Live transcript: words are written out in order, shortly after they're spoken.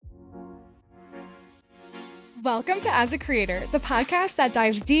Welcome to As a Creator, the podcast that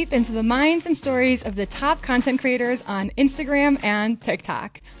dives deep into the minds and stories of the top content creators on Instagram and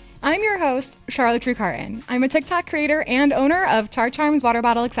TikTok. I'm your host, Charlotte Drew Carton. I'm a TikTok creator and owner of Charms water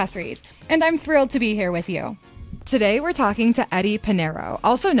bottle accessories, and I'm thrilled to be here with you. Today, we're talking to Eddie Pinero,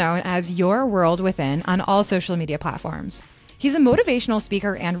 also known as Your World Within on all social media platforms. He's a motivational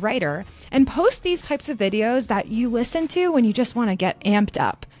speaker and writer and posts these types of videos that you listen to when you just want to get amped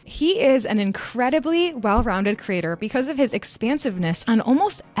up. He is an incredibly well-rounded creator because of his expansiveness on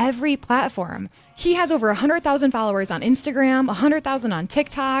almost every platform. He has over 100,000 followers on Instagram, 100,000 on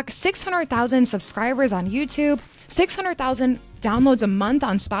TikTok, 600,000 subscribers on YouTube, 600,000 downloads a month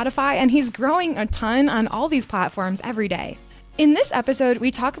on Spotify, and he's growing a ton on all these platforms every day. In this episode,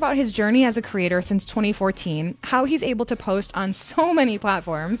 we talk about his journey as a creator since 2014, how he's able to post on so many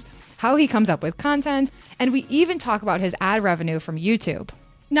platforms, how he comes up with content, and we even talk about his ad revenue from YouTube.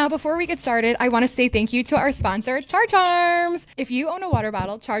 Now, before we get started, I want to say thank you to our sponsor, Charms. If you own a water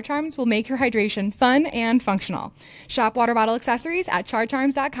bottle, Charms will make your hydration fun and functional. Shop water bottle accessories at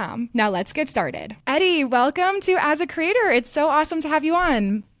charms.com. Now let's get started. Eddie, welcome to As a Creator. It's so awesome to have you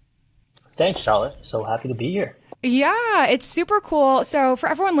on. Thanks, Charlotte. So happy to be here. Yeah, it's super cool. So for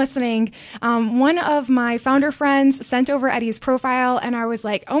everyone listening, one of my founder friends sent over Eddie's profile and I was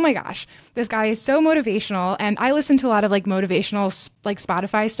like, oh my gosh, this guy is so motivational. And I listen to a lot of motivational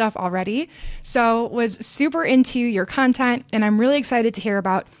Spotify stuff already. So was super into your content and I'm really excited to hear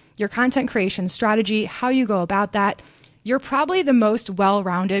about your content creation strategy, how you go about that. You're probably the most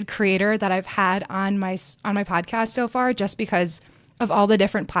well-rounded creator that I've had on my podcast so far, just because of all the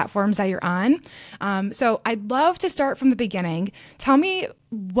different platforms that you're on. So I'd love to start from the beginning. Tell me,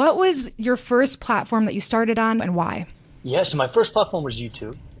 what was your first platform that you started on and why? Yeah, so my first platform was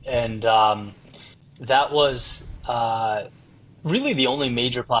YouTube. And that was really the only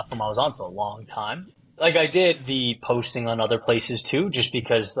major platform I was on for a long time. I did the posting on other places too, just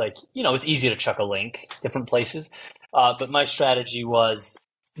because it's easy to chuck a link different places. But my strategy was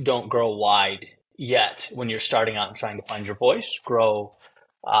don't grow wide yet when you're starting out and trying to find your voice, grow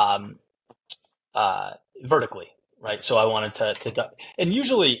vertically, right? So I wanted to and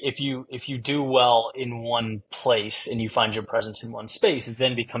usually if you do well in one place and you find your presence in one space, it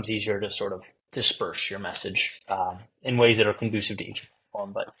then becomes easier to sort of disperse your message in ways that are conducive to each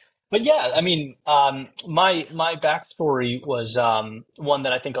platform. But yeah, I mean, my backstory was one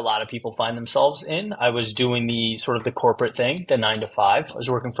that I think a lot of people find themselves in. I was doing the corporate thing, the 9 to 5. I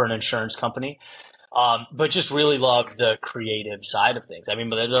was working for an insurance company, but just really loved the creative side of things. I mean,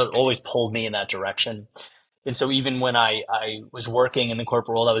 but it always pulled me in that direction. And so even when I was working in the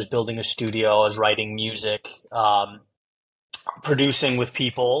corporate world, I was building a studio, I was writing music, producing with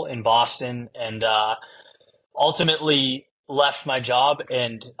people in Boston, and ultimately left my job,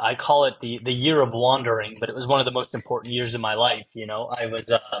 and I call it the year of wandering, but it was one of the most important years of my life. I was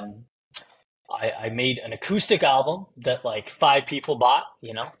I made an acoustic album that 5 people bought,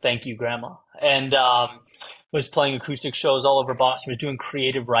 thank you, Grandma, and was playing acoustic shows all over Boston, was doing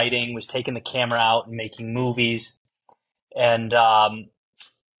creative writing, was taking the camera out and making movies. And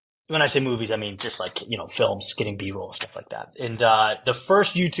when I say movies, I mean just films, getting B-roll, stuff like that. And the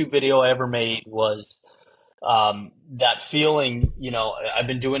first YouTube video I ever made was that feeling, I've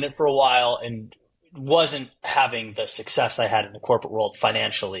been doing it for a while and wasn't having the success I had in the corporate world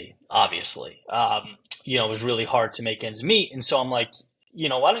financially, obviously. It was really hard to make ends meet. And so I'm like,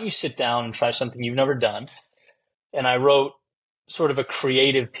 why don't you sit down and try something you've never done? And I wrote sort of a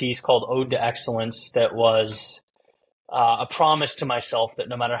creative piece called Ode to Excellence that was a promise to myself that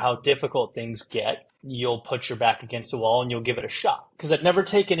no matter how difficult things get, you'll put your back against the wall and you'll give it a shot. Because I'd never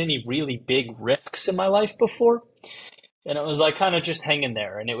taken any really big risks in my life before. And it was kind of just hanging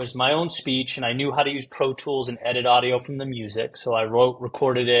there. And it was my own speech, and I knew how to use Pro Tools and edit audio from the music. So I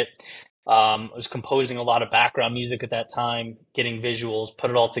recorded it. I was composing a lot of background music at that time, getting visuals,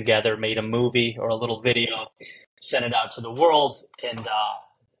 put it all together, made a movie or a little video, sent it out to the world. And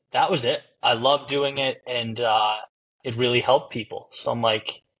that was it. I loved doing it, and it really helped people. So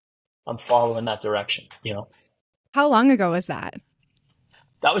I'm following that direction, How long ago was that?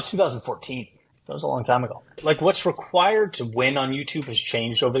 That was 2014. That was a long time ago. What's required to win on YouTube has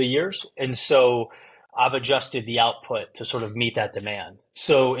changed over the years. And so I've adjusted the output to sort of meet that demand.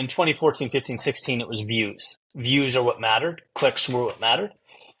 So in 2014, 15, 16, it was views. Views are what mattered. Clicks were what mattered.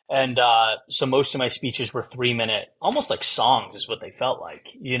 And so most of my speeches were 3-minute, almost like songs is what they felt like.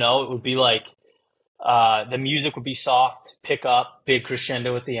 It would be the music would be soft, pick up, big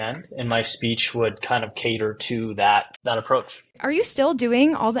crescendo at the end, and my speech would kind of cater to that approach. Are you still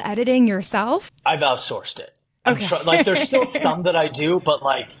doing all the editing yourself? I've outsourced it. Okay. There's still some that I do, but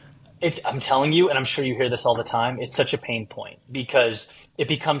I'm telling you, and I'm sure you hear this all the time, it's such a pain point because it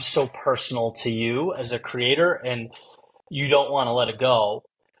becomes so personal to you as a creator and you don't want to let it go.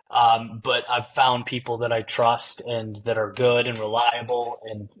 But I've found people that I trust and that are good and reliable,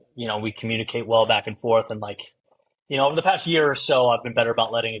 and we communicate well back and forth. And over the past year or so, I've been better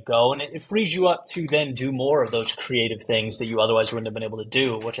about letting it go, and it frees you up to then do more of those creative things that you otherwise wouldn't have been able to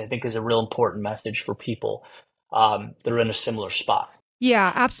do, which I think is a real important message for people that are in a similar spot.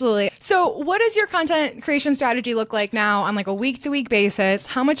 Yeah, absolutely. So what does your content creation strategy look like now on like a week-to-week basis?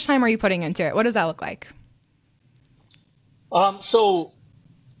 How much time are you putting into it? What does that look like? So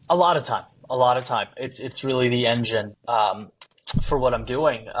a lot of time, It's really the engine for what I'm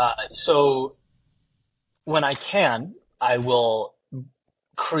doing. So when I can, I will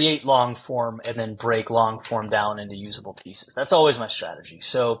create long form and then break long form down into usable pieces. That's always my strategy.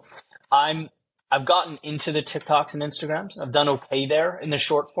 So I've gotten into the TikToks and Instagrams. I've done okay there in the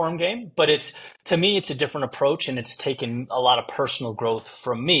short form game, but to me, it's a different approach, and it's taken a lot of personal growth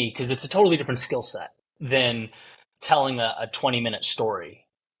from me because it's a totally different skill set than telling a 20-minute story,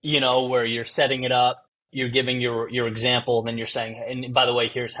 where you're setting it up, you're giving your example, and then you're saying, and by the way,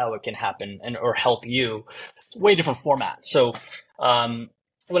 here's how it can happen or help you. It's a way different format. So,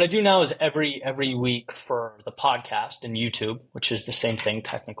 what I do now is every week for the podcast and YouTube, which is the same thing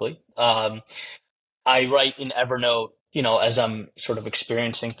technically. I write in Evernote, as I'm sort of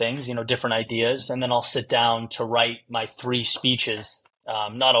experiencing things, different ideas, and then I'll sit down to write my 3 speeches,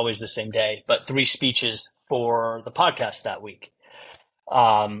 not always the same day, but 3 speeches for the podcast that week.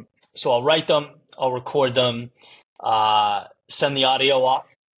 So I'll write them, I'll record them, send the audio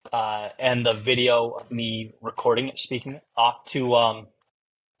off, and the video of me recording it, speaking it off to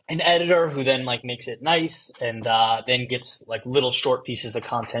an editor who then makes it nice and then gets little short pieces of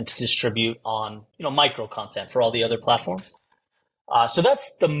content to distribute on micro content for all the other platforms. So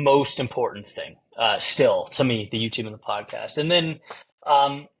that's the most important thing still to me, the YouTube and the podcast. And then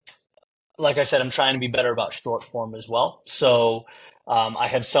like I said, I'm trying to be better about short form as well. So I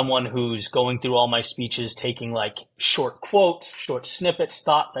have someone who's going through all my speeches, taking short quotes, short snippets,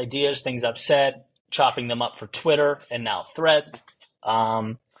 thoughts, ideas, things I've said, chopping them up for Twitter and now Threads.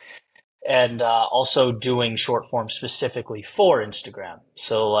 And also doing short form specifically for Instagram.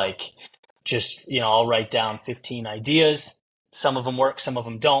 So I'll write down 15 ideas. Some of them work, some of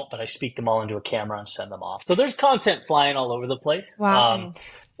them don't, but I speak them all into a camera and send them off. So there's content flying all over the place. Wow.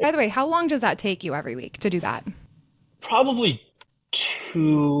 By the way, how long does that take you every week to do that? Probably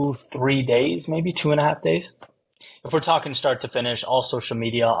 2-3 days, maybe 2.5 days. If we're talking start to finish, all social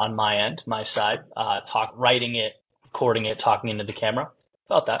media on my end, my side, writing it, recording it, talking into the camera,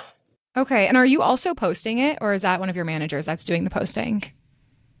 about that. Okay. And are you also posting it, or is that one of your managers that's doing the posting?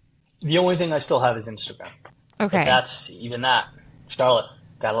 The only thing I still have is Instagram. Okay. But that's even that. Charlotte,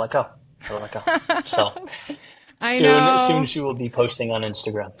 gotta let go. So soon she will be posting on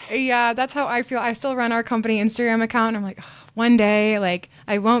Instagram. Yeah, that's how I feel. I still run our company Instagram account. And I'm like, one day,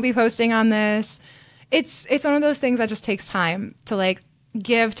 I won't be posting on this. It's one of those things that just takes time to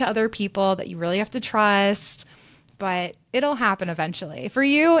give to other people that you really have to trust. But it'll happen eventually for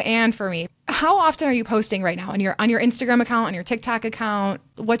you and for me. How often are you posting right now on your Instagram account, on your TikTok account?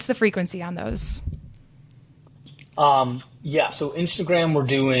 What's the frequency on those? So Instagram, we're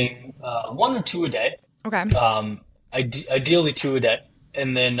doing 1 or 2 a day. Okay. Ideally 2 a day.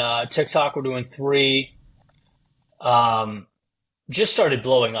 And then TikTok, we're doing 3. Just started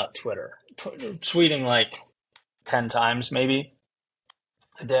blowing up Twitter. Tweeting 10 times maybe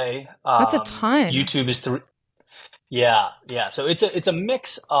a day. That's a ton. YouTube is 3. Yeah. So it's a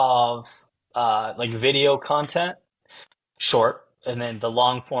mix of video content, short, and then the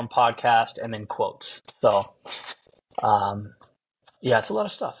long form podcast, and then quotes. So it's a lot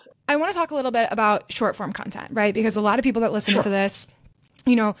of stuff. I want to talk a little bit about short form content, right? Because a lot of people that listen to this,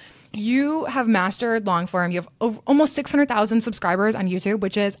 you have mastered long form. You have almost 600,000 subscribers on YouTube,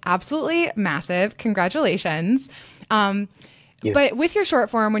 which is absolutely massive. Congratulations. But with your short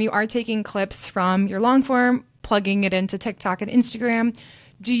form, when you are taking clips from your long form, plugging it into TikTok and Instagram,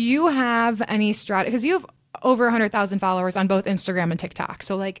 do you have any strategy? Because you have over 100,000 followers on both Instagram and TikTok.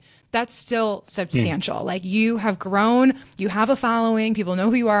 So that's still substantial. You have grown, you have a following, people know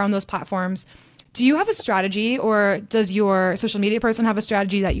who you are on those platforms. Do you have a strategy, or does your social media person have a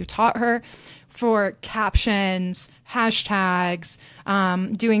strategy that you taught her for captions, hashtags,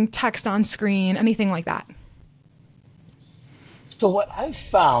 doing text on screen, anything like that? So what I've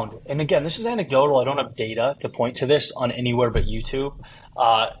found, and again, this is anecdotal, I don't have data to point to this on anywhere but YouTube.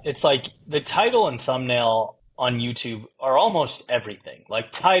 It's the title and thumbnail on YouTube are almost everything.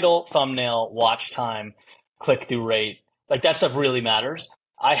 Title, thumbnail, watch time, click-through rate. That stuff really matters.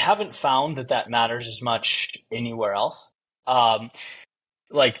 I haven't found that matters as much anywhere else. Um,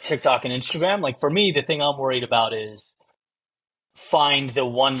 like TikTok and Instagram. Like for me, the thing I'm worried about is find the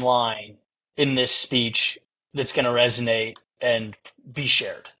one line in this speech that's going to resonate and be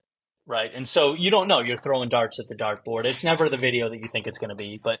shared. Right. And so you don't know, you're throwing darts at the dartboard. It's never the video that you think it's going to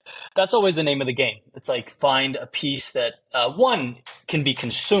be, but that's always the name of the game. It's like find a piece that one can be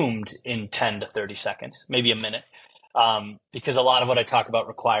consumed in 10 to 30 seconds, maybe a minute. Because a lot of what I talk about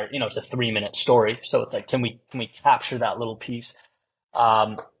require, it's a 3-minute story. So it's like, can we capture that little piece?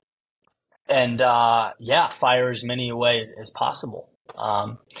 Fire as many away as possible.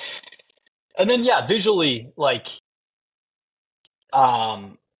 And then, visually, like,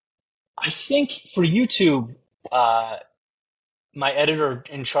 I think for YouTube, my editor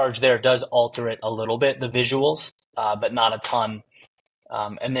in charge there does alter it a little bit, the visuals, but not a ton.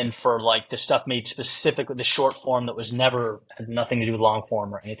 And then for like the stuff made specifically, the short form that had nothing to do with long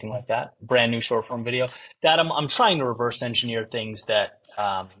form or anything like that, brand new short form video, that I'm trying to reverse engineer things that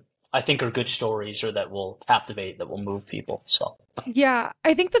I think are good stories or that will captivate, that will move people. So yeah,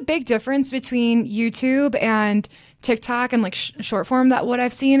 I think the big difference between YouTube and TikTok and like short form, that what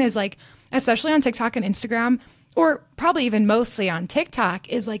I've seen is like, especially on TikTok and Instagram, or probably even mostly on TikTok,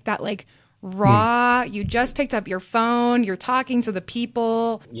 is like that like raw, you just picked up your phone, you're talking to the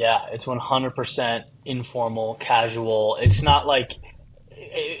people. Yeah, it's 100% informal, casual. It's not like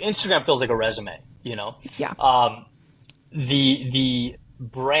Instagram feels like a resume, Yeah. The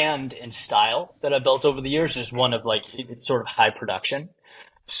brand and style that I built over the years is one of like, it's sort of high production.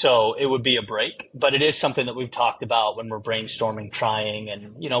 So it would be a break, but it is something that we've talked about when we're brainstorming, trying,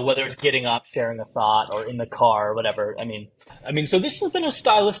 and whether it's getting up, sharing a thought, or in the car, or whatever. I mean, so this has been a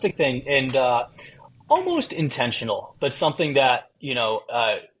stylistic thing and almost intentional, but something that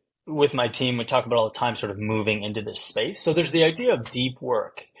with my team we talk about all the time, sort of moving into this space. So there's the idea of deep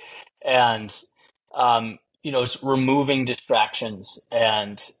work, and it's removing distractions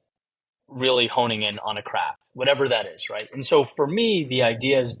and really honing in on a craft, whatever that is, right? And so for me, the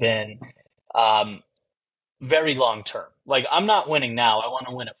idea has been very long term. Like, I'm not winning now. I want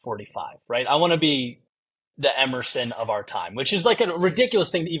to win at 45, right? I want to be the Emerson of our time, which is like a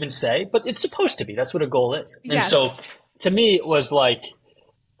ridiculous thing to even say, but it's supposed to be. That's what a goal is. Yes. And so to me, it was like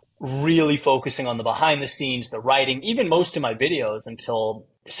really focusing on the behind the scenes, the writing. Even most of my videos until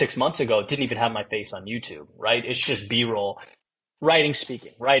 6 months ago didn't even have my face on YouTube, right? It's just B-roll. Writing,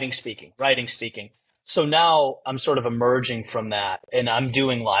 speaking. So now I'm sort of emerging from that, and I'm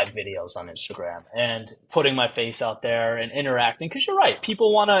doing live videos on Instagram and putting my face out there and interacting. Because you're right,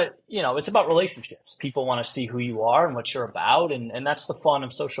 people want to, it's about relationships. People want to see who you are and what you're about, and that's the fun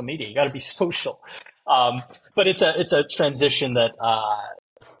of social media. You got to be social. But it's a transition that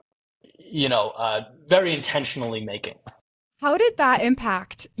very intentionally making. How did that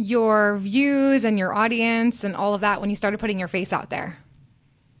impact your views and your audience and all of that when you started putting your face out there?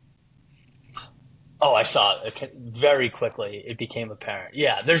 Oh, I saw it very quickly. It became apparent.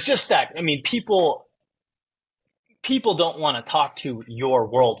 Yeah, there's just that. I mean, people don't want to talk to your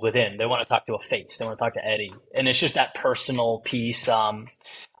world within. They want to talk to a face. They want to talk to Eddie. And it's just that personal piece. A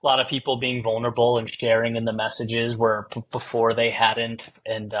lot of people being vulnerable and sharing in the messages where before they hadn't.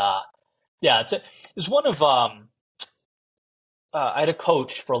 And it's one of I had a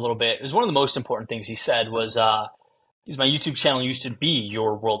coach for a little bit. It was one of the most important things he said was, my YouTube channel used to be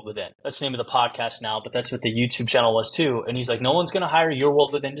Your World Within. That's the name of the podcast now, but that's what the YouTube channel was too. And he's like, no one's going to hire Your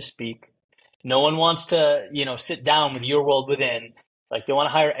World Within to speak. No one wants to, sit down with Your World Within. Like, they want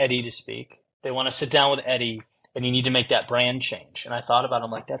to hire Eddie to speak. They want to sit down with Eddie, and you need to make that brand change. And I thought about it.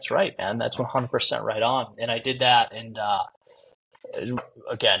 I'm like, that's right, man. That's 100% right on. And I did that. And,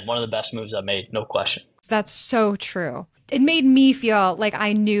 again, one of the best moves I've made, no question. That's so true. It made me feel like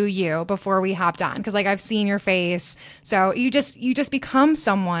I knew you before we hopped on, because like I've seen your face. So you just become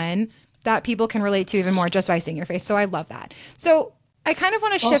someone that people can relate to even more just by seeing your face. So I love that. So I kind of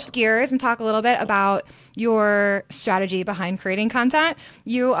want to shift gears and talk a little bit about your strategy behind creating content.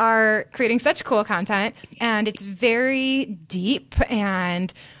 You are creating such cool content, and it's very deep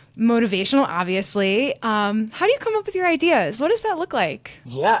and motivational, obviously. How do you come up with your ideas? What does that look like?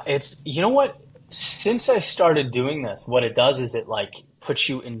 Yeah, it's, you know what? Since I started doing this, what it does is it like puts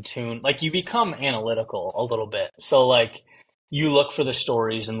you in tune, like you become analytical a little bit. So like you look for the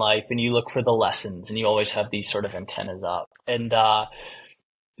stories in life and you look for the lessons, and you always have these sort of antennas up. And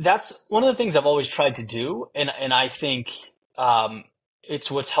that's one of the things I've always tried to do. And I think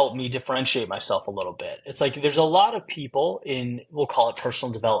it's what's helped me differentiate myself a little bit. It's like there's a lot of people in, we'll call it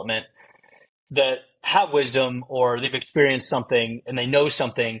personal development, that have wisdom or they've experienced something and they know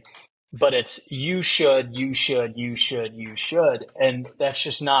something, but it's you should, you should, you should, you should. And that's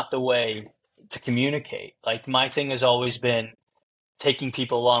just not the way to communicate. Like my thing has always been taking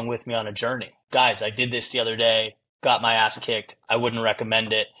people along with me on a journey. Guys, I did this the other day, got my ass kicked. I wouldn't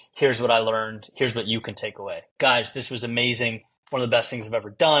recommend it. Here's what I learned. Here's what you can take away. Guys, this was amazing. One of the best things I've ever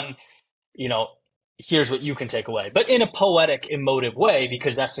done. You know, here's what you can take away. But in a poetic, emotive way,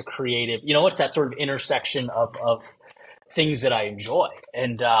 because that's a creative, you know, it's that sort of intersection of things that I enjoy.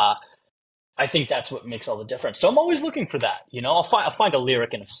 And I think that's what makes all the difference. So I'm always looking for that. You know, I'll find a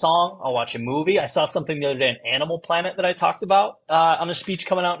lyric in a song. I'll watch a movie. I saw something the other day in Animal Planet that I talked about on a speech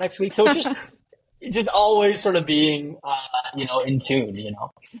coming out next week. So it's just always sort of being, you know, in tune, you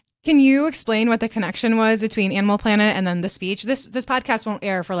know. Can you explain what the connection was between Animal Planet and then the speech? This podcast won't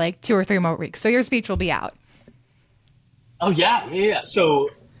air for like 2 or 3 more weeks, so your speech will be out. Oh, yeah. So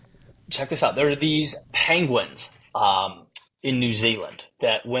check this out. There are these penguins in New Zealand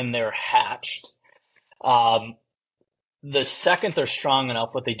that when they're hatched, the second they're strong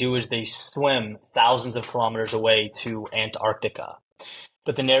enough, what they do is they swim thousands of kilometers away to Antarctica.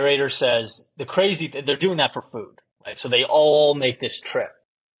 But the narrator says they're doing that for food, right? So they all make this trip.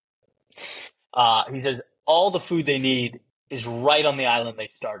 He says all the food they need is right on the island they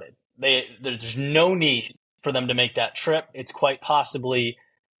started. There's no need for them to make that trip. It's quite possibly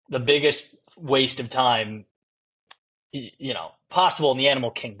the biggest waste of time, you know, possible in the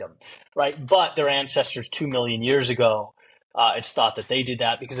animal kingdom, right? But their ancestors 2 million years ago, it's thought that they did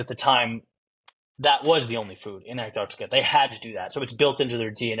that because at the time that was the only food in Antarctica. They had to do that. So it's built into their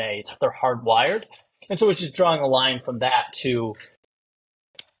DNA. They're hardwired. And so it's just drawing a line from that to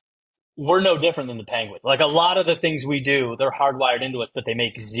we're no different than the penguin. Like a lot of the things we do, they're hardwired into us, but they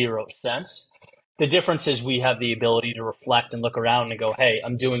make zero sense. The difference is we have the ability to reflect and look around and go, hey,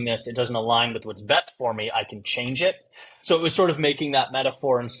 I'm doing this. It doesn't align with what's best for me. I can change it. So it was sort of making that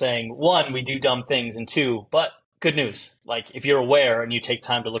metaphor and saying, 1, we do dumb things, and 2, but good news. Like if you're aware and you take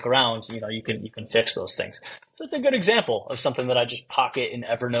time to look around, you know, you can fix those things. So it's a good example of something that I just pocket in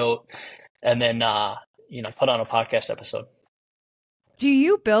Evernote and then, you know, put on a podcast episode. Do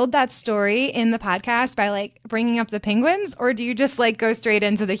you build that story in the podcast by like bringing up the penguins, or do you just like go straight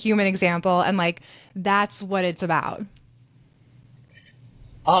into the human example and like that's what it's about?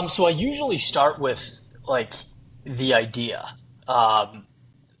 So I usually start with like the idea,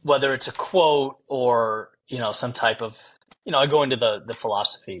 whether it's a quote or, you know, some type of, you know, I go into the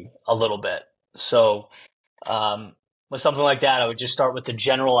philosophy a little bit. So with something like that, I would just start with the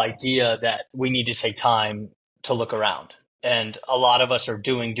general idea that we need to take time to look around. And a lot of us are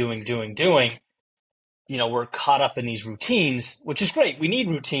doing. You know, we're caught up in these routines, which is great. We need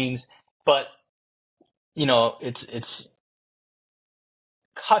routines, but you know, it's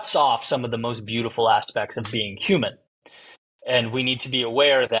cuts off some of the most beautiful aspects of being human. And we need to be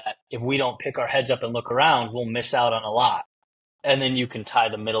aware that if we don't pick our heads up and look around, we'll miss out on a lot. And then you can tie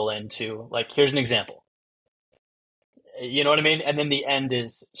the middle into like, here's an example. You know what I mean? And then the end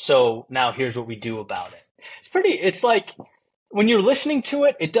is, so now here's what we do about it. It's like when you're listening to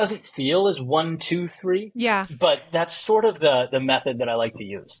it, it doesn't feel as 1, 2, 3. Yeah. But that's sort of the method that I like to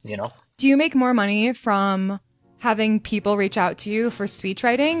use, you know? Do you make more money from having people reach out to you for speech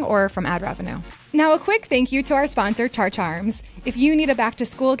writing or from ad revenue? Now, a quick thank you to our sponsor, Char Charms. If you need a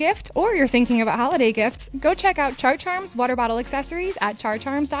back-to-school gift or you're thinking about holiday gifts, go check out Char Charms water bottle accessories at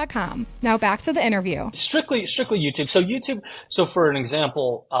charcharms.com. Now back to the interview. Strictly YouTube. So for an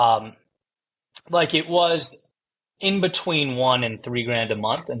example, like it was in between $1,000 and $3,000 a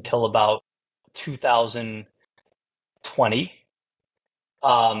month until about 2020.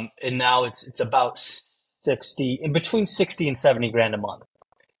 And now it's about 60, in between 60 and 70 grand a month.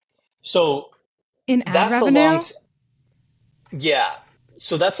 So in ad revenue? Yeah.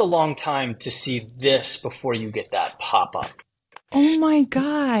 So that's a long time to see this before you get that pop up. Oh my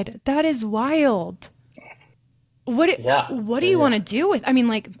God. That is wild. What do you want to do with? I mean,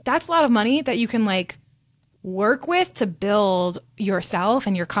 like that's a lot of money that you can like work with to build yourself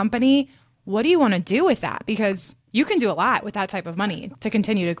and your company. What do you want to do with that? Because you can do a lot with that type of money to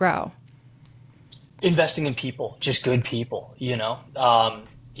continue to grow. Investing in people, just good people, you know?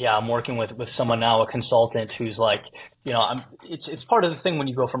 I'm working with someone now, a consultant who's like, you know, it's part of the thing when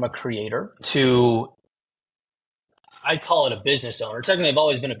you go from a creator to, I call it a business owner. Technically, I've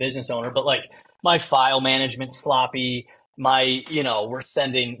always been a business owner, but like my file management's sloppy. We're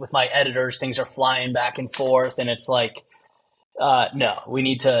sending with my editors, things are flying back and forth. And it's like, no, we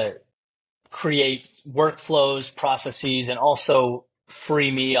need to create workflows, processes, and also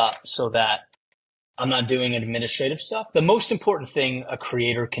free me up so that I'm not doing administrative stuff. The most important thing a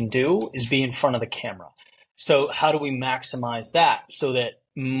creator can do is be in front of the camera. So how do we maximize that so that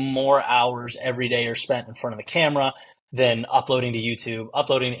more hours every day are spent in front of the camera than uploading to YouTube,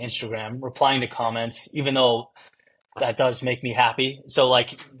 uploading to Instagram, replying to comments, even though that does make me happy. So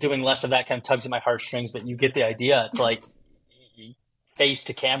like doing less of that kind of tugs at my heartstrings, but you get the idea. It's like face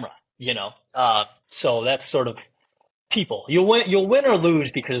to camera, you know? So that's sort of people. You'll win or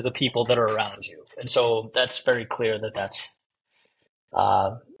lose because of the people that are around you. And so that's very clear that that's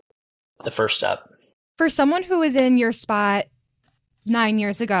the first step. For someone who was in your spot 9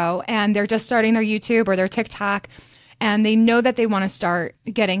 years ago and they're just starting their YouTube or their TikTok and they know that they want to start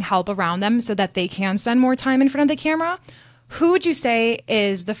getting help around them so that they can spend more time in front of the camera, who would you say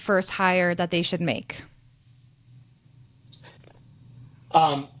is the first hire that they should make?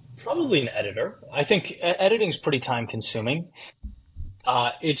 Probably an editor. I think editing is pretty time consuming.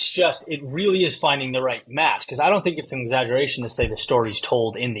 It really is finding the right match, because I don't think it's an exaggeration to say the story's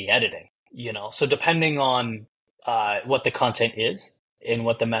told in the editing, you know? So depending on what the content is and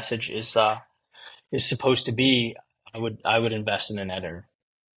what the message is supposed to be, I would invest in an editor.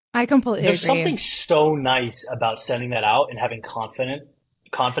 I completely There's agree. something so nice about sending that out and having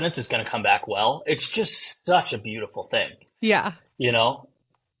confidence it's going to come back well. It's just such a beautiful thing. Yeah. You know?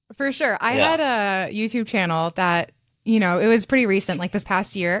 For sure. I had a YouTube channel that, you know, it was pretty recent, like this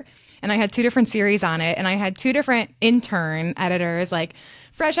past year, and I had 2 different series on it, and I had 2 different intern editors, like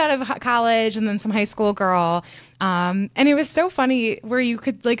fresh out of college, and then some high school girl. And it was so funny where you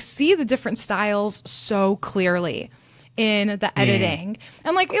could like see the different styles so clearly in the editing.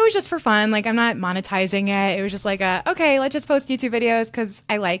 And like, it was just for fun. Like, I'm not monetizing it. It was just like okay, let's just post YouTube videos because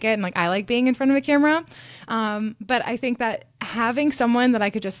I like it. And like, I like being in front of a camera. But I think that having someone that I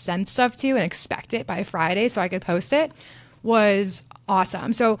could just send stuff to and expect it by Friday so I could post it was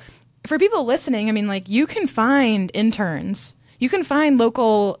awesome. So for people listening, I mean, like, you can find interns. You can find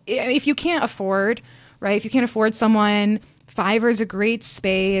local, if you can't afford, right? If you can't afford someone, Fiverr is a great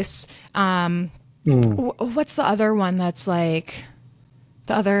space. What's the other one that's like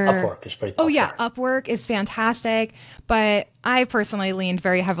the other? Upwork is pretty popular. Oh yeah, Upwork is fantastic. But I personally leaned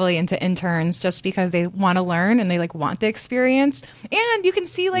very heavily into interns just because they want to learn and they like want the experience. And you can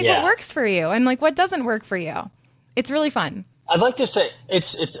see like what works for you and like what doesn't work for you. It's really fun. I'd like to say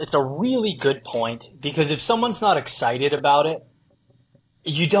it's a really good point, because if someone's not excited about it,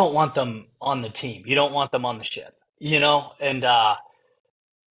 you don't want them on the team. You don't want them on the ship, you know? And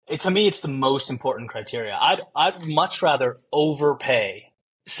to me, it's the most important criteria. I'd much rather overpay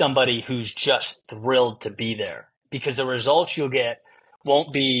somebody who's just thrilled to be there, because the results you'll get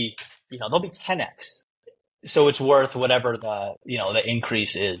won't be, you know, they'll be 10x. So it's worth whatever the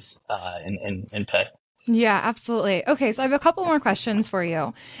increase is in pay. Yeah, absolutely. Okay, so I have a couple more questions for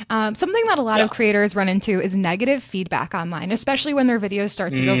you. Something that a lot of creators run into is negative feedback online, especially when their videos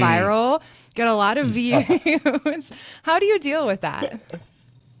start to go viral, get a lot of views. How do you deal with that?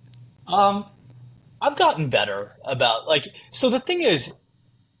 I've gotten better about so the thing is,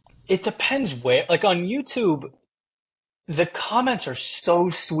 it depends where, like on YouTube, the comments are so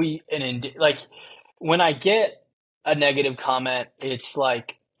sweet and when I get a negative comment, it's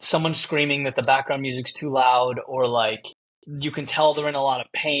like someone screaming that the background music's too loud, or like you can tell they're in a lot of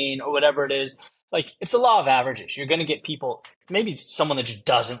pain or whatever it is. Like, it's a law of averages. You're going to get people, maybe someone that just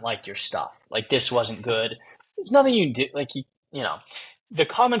doesn't like your stuff. Like, this wasn't good. There's nothing you can do. Like, you know, the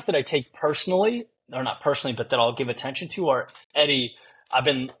comments that I take personally, or not personally, but that I'll give attention to are, Eddie, I've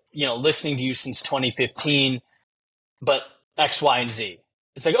been, listening to you since 2015, but X, Y, and Z.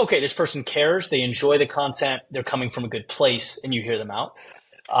 It's like, okay, this person cares. They enjoy the content. They're coming from a good place, and you hear them out.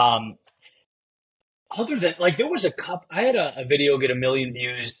 Other than, there was I had a video get 1 million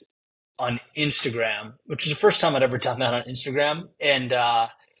views on Instagram, which is the first time I'd ever done that on Instagram. And it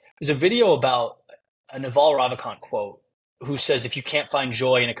was a video about a Naval Ravikant quote, who says, if you can't find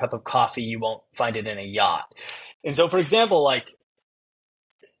joy in a cup of coffee, you won't find it in a yacht. And so, for example,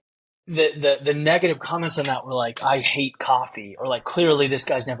 the negative comments on that were like, I hate coffee, or like, clearly this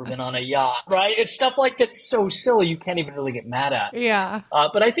guy's never been on a yacht, right? It's stuff like that's so silly you can't even really get mad at. Yeah.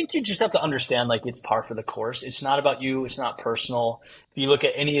 But I think you just have to understand, it's par for the course. It's not about you. It's not personal. If you look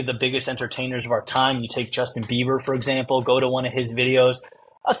at any of the biggest entertainers of our time, you take Justin Bieber, for example, go to one of his videos,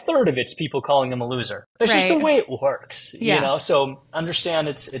 a third of it's people calling him a loser. It's just the way it works, So understand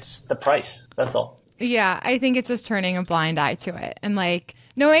it's the price. That's all. Yeah, I think it's just turning a blind eye to it and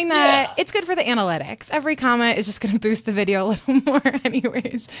knowing that it's good for the analytics. Every comment is just going to boost the video a little more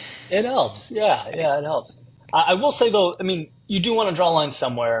anyways. It helps. Yeah, it helps. I will say, though, I mean, you do want to draw a line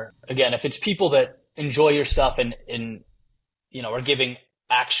somewhere. Again, if it's people that enjoy your stuff and are giving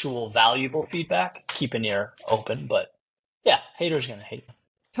actual valuable feedback, keep an ear open. But yeah, haters going to hate.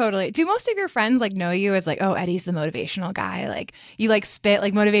 Totally. Do most of your friends like know you as like, oh, Eddie's the motivational guy? Like you like spit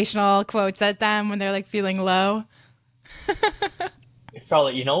like motivational quotes at them when they're like feeling low?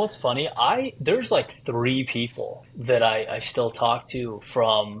 Charlotte, you know what's funny? There's like three people that I still talk to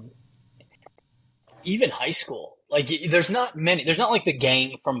from even high school. Like there's not many. There's not like the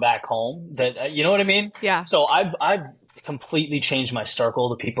gang from back home that you know what I mean. Yeah. So I've completely changed my circle,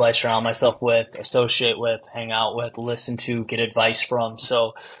 the people I surround myself with, associate with, hang out with, listen to, get advice from.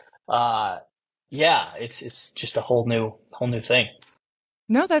 So, yeah, it's just a whole new thing.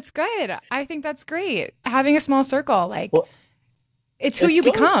 No, that's good. I think that's great. Having a small circle, like Well, it's who it's you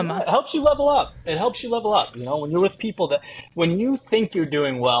good. become. Yeah, it helps you level up. It helps you level up. You know, when you're with people that, when you think you're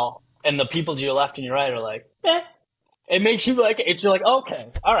doing well, and the people to your left and your right are like, eh, it makes you like, you're like, okay,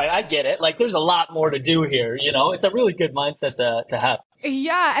 all right, I get it. Like, there's a lot more to do here. You know, it's a really good mindset to have.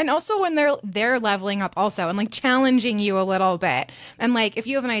 Yeah, and also when they're leveling up also and like challenging you a little bit. And like if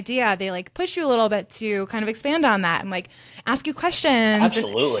you have an idea, they like push you a little bit to kind of expand on that and like ask you questions.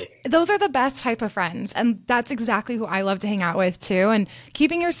 Absolutely. And those are the best type of friends. And that's exactly who I love to hang out with too. And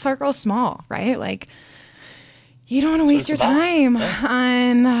keeping your circle small, right? Like you don't want to waste your time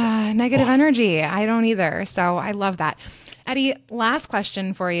on negative energy. I don't either. So I love that. Eddie, last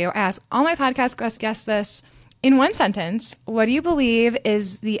question for you. I ask all my podcast guests this. In one sentence, what do you believe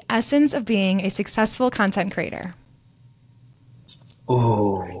is the essence of being a successful content creator?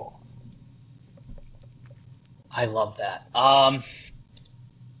 Ooh, I love that.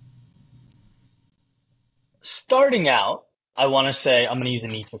 Starting out, I want to say, I'm going to use a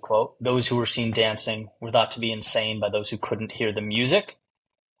Nietzsche quote. Those who were seen dancing were thought to be insane by those who couldn't hear the music.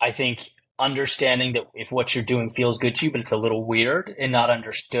 I think understanding that if what you're doing feels good to you, but it's a little weird and not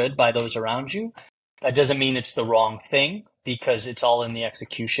understood by those around you, that doesn't mean it's the wrong thing because it's all in the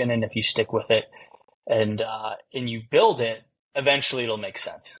execution. And if you stick with it and you build it, eventually it'll make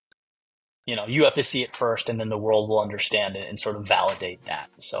sense. You know, you have to see it first and then the world will understand it and sort of validate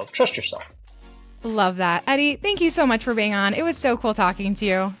that. So trust yourself. Love that. Eddie, thank you so much for being on. It was so cool talking to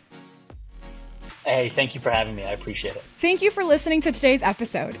you. Hey, thank you for having me. I appreciate it. Thank you for listening to today's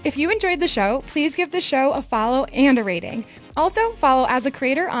episode. If you enjoyed the show, please give the show a follow and a rating. Also, follow As a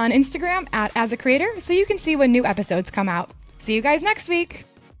Creator on Instagram @AsACreator so you can see when new episodes come out. See you guys next week.